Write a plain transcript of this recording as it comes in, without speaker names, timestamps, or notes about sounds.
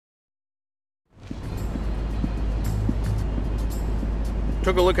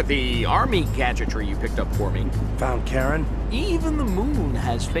Took a look at the army gadgetry you picked up for me. Found Karen? Even the moon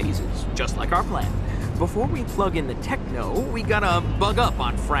has phases, just like our plan. Before we plug in the techno, we gotta bug up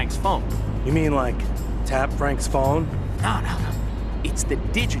on Frank's phone. You mean like tap Frank's phone? No. It's the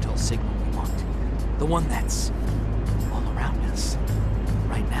digital signal we want. The one that's all around us.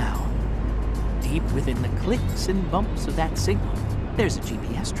 Right now. Deep within the clicks and bumps of that signal, there's a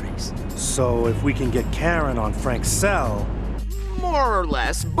GPS trace. So if we can get Karen on Frank's cell... More or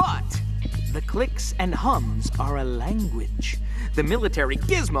less, but the clicks and hums are a language. The military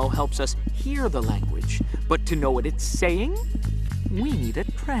gizmo helps us hear the language, but to know what it's saying, we need a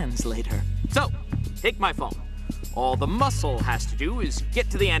translator. So, take my phone. All the muscle has to do is get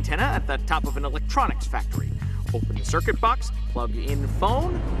to the antenna at the top of an electronics factory. Open the circuit box, plug in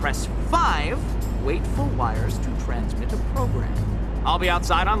phone, press 5, wait for wires to transmit a program. I'll be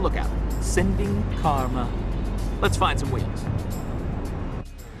outside on lookout, sending karma. Let's find some wheels.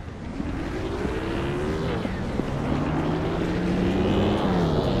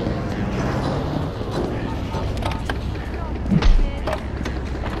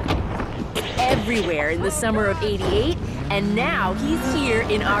 Everywhere in the summer of '88, and now he's here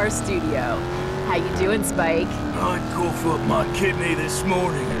in our studio. How you doing, Spike? I coughed up my kidney this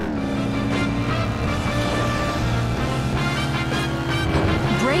morning.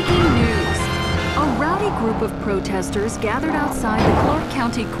 Breaking news. A rowdy group of protesters gathered outside the Clark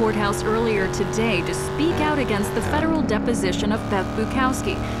County Courthouse earlier today to speak out against the federal deposition of Beth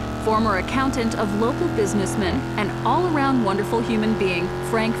Bukowski, former accountant of local businessman and all-around wonderful human being,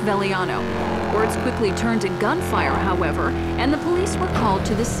 Frank Veliano. Words quickly turned to gunfire, however, and the police were called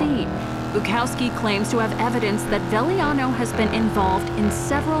to the scene. Bukowski claims to have evidence that Veliano has been involved in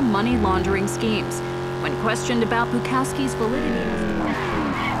several money laundering schemes. When questioned about Bukowski's validity...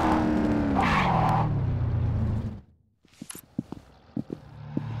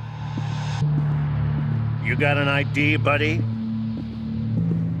 You got an ID, buddy?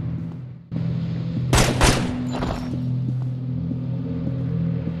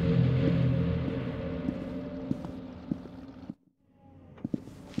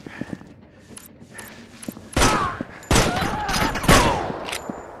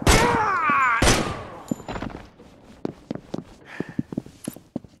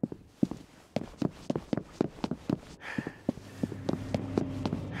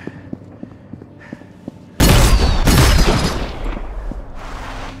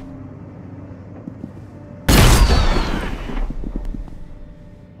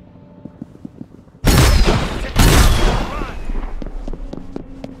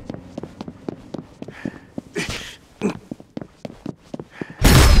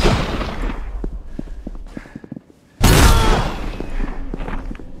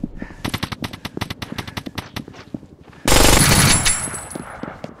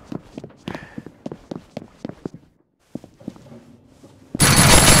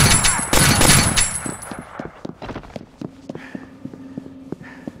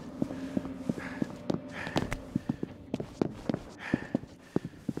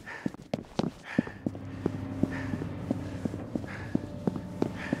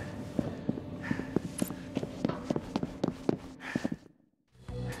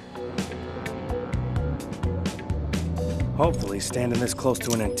 Hopefully, standing this close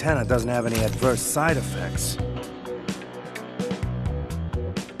to an antenna doesn't have any adverse side effects.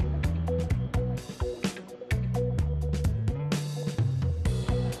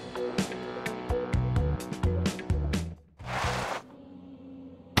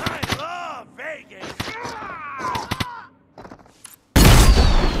 I love Vegas!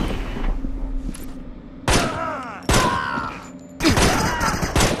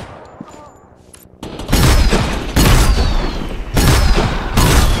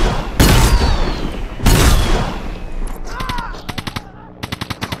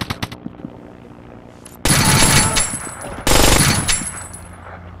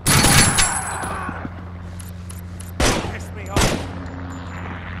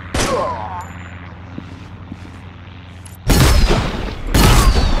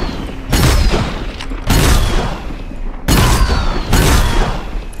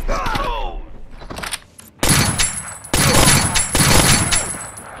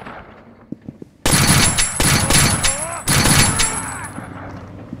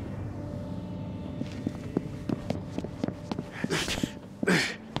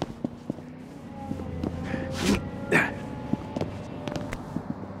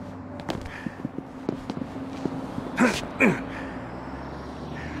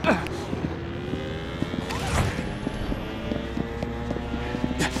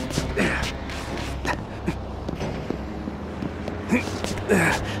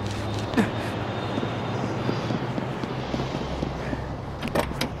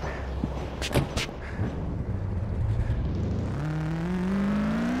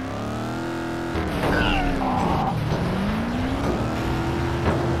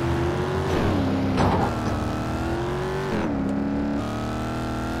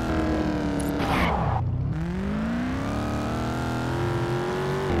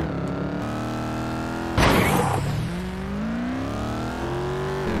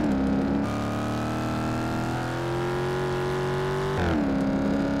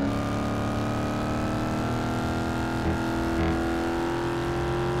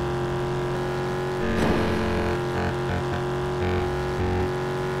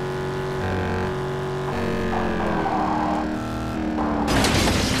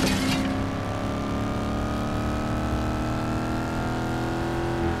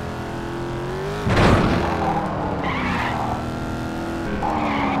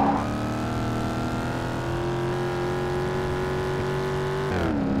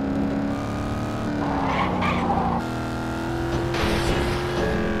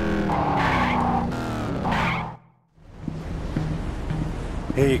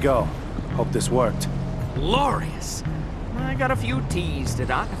 Here you go. Hope this worked. Glorious. I got a few T's to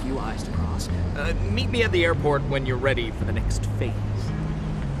dot, a few I's to cross. Meet me at the airport when you're ready for the next phase.